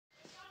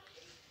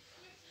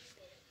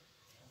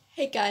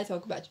Hey guys,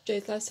 welcome back to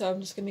Joe's Life. So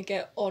I'm just going to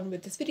get on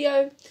with this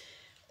video.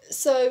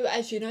 So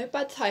as you know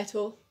by the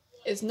title,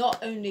 it's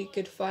not only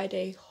Good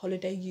Friday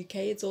holiday UK,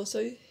 it's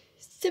also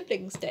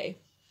Siblings Day.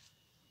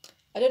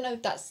 I don't know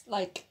if that's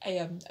like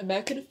a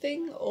American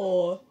thing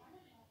or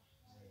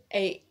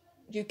a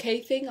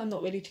UK thing, I'm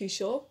not really too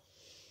sure.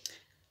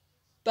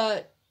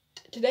 But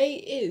today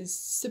is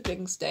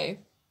Siblings Day.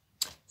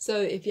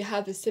 So if you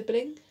have a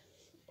sibling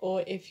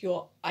or if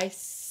you're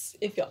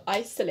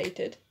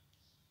isolated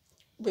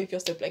with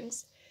your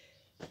siblings,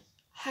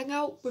 hang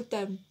out with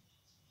them.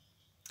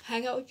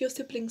 Hang out with your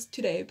siblings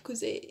today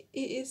because it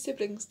is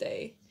Siblings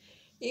Day.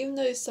 Even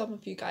though some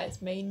of you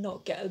guys may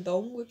not get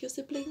along with your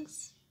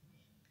siblings,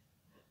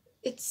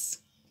 it's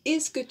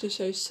good to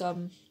show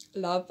some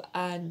love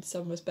and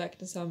some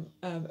respect and some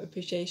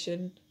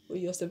appreciation for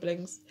your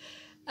siblings.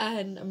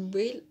 And I'm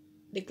really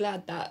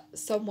glad that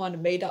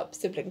someone made up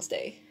Siblings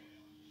Day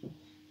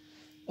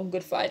on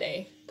Good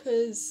Friday,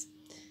 because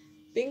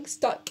being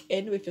stuck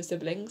in with your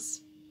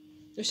siblings,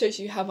 it shows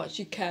you how much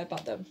you care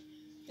about them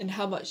and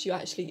how much you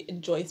actually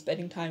enjoy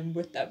spending time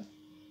with them.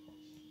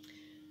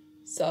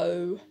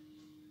 So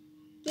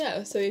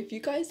yeah, so if you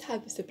guys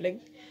have a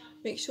sibling,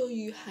 make sure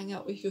you hang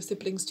out with your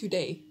siblings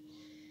today.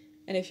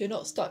 And if you're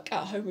not stuck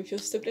at home with your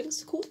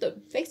siblings, call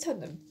them,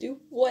 FaceTime them, do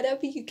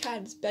whatever you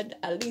can, spend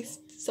at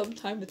least some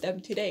time with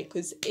them today,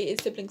 because it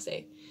is Siblings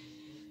Day.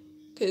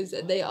 Because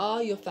they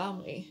are your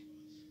family.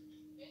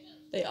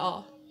 They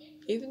are.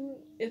 Even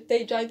if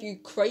they drive you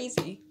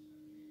crazy,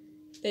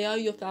 they are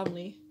your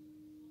family.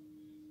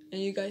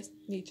 And you guys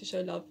need to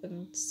show love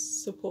and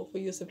support for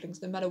your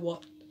siblings no matter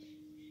what.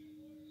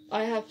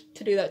 I have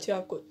to do that too.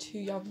 I've got 2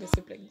 younger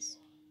siblings.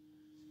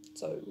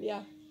 So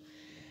yeah.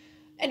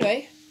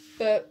 Anyway,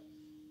 but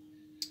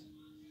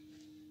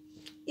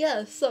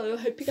yeah, so I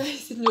hope you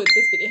guys enjoyed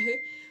this video.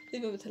 Please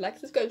remember to like,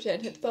 subscribe, share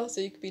and hit the bell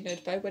so you can be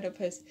notified when I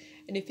post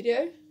a new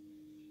video.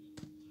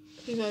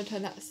 Please remember to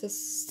turn that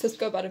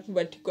subscribe button from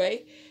red to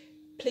grey.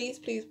 Please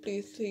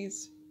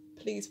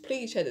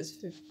share this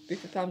with your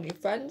family and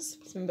friends.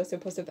 Please remember to stay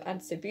positive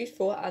and stay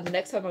beautiful. And the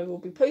next time I will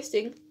be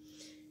posting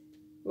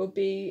will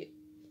be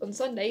on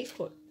Sunday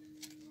for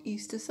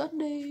Easter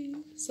Sunday.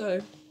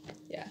 So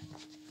yeah,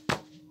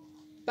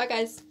 bye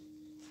guys.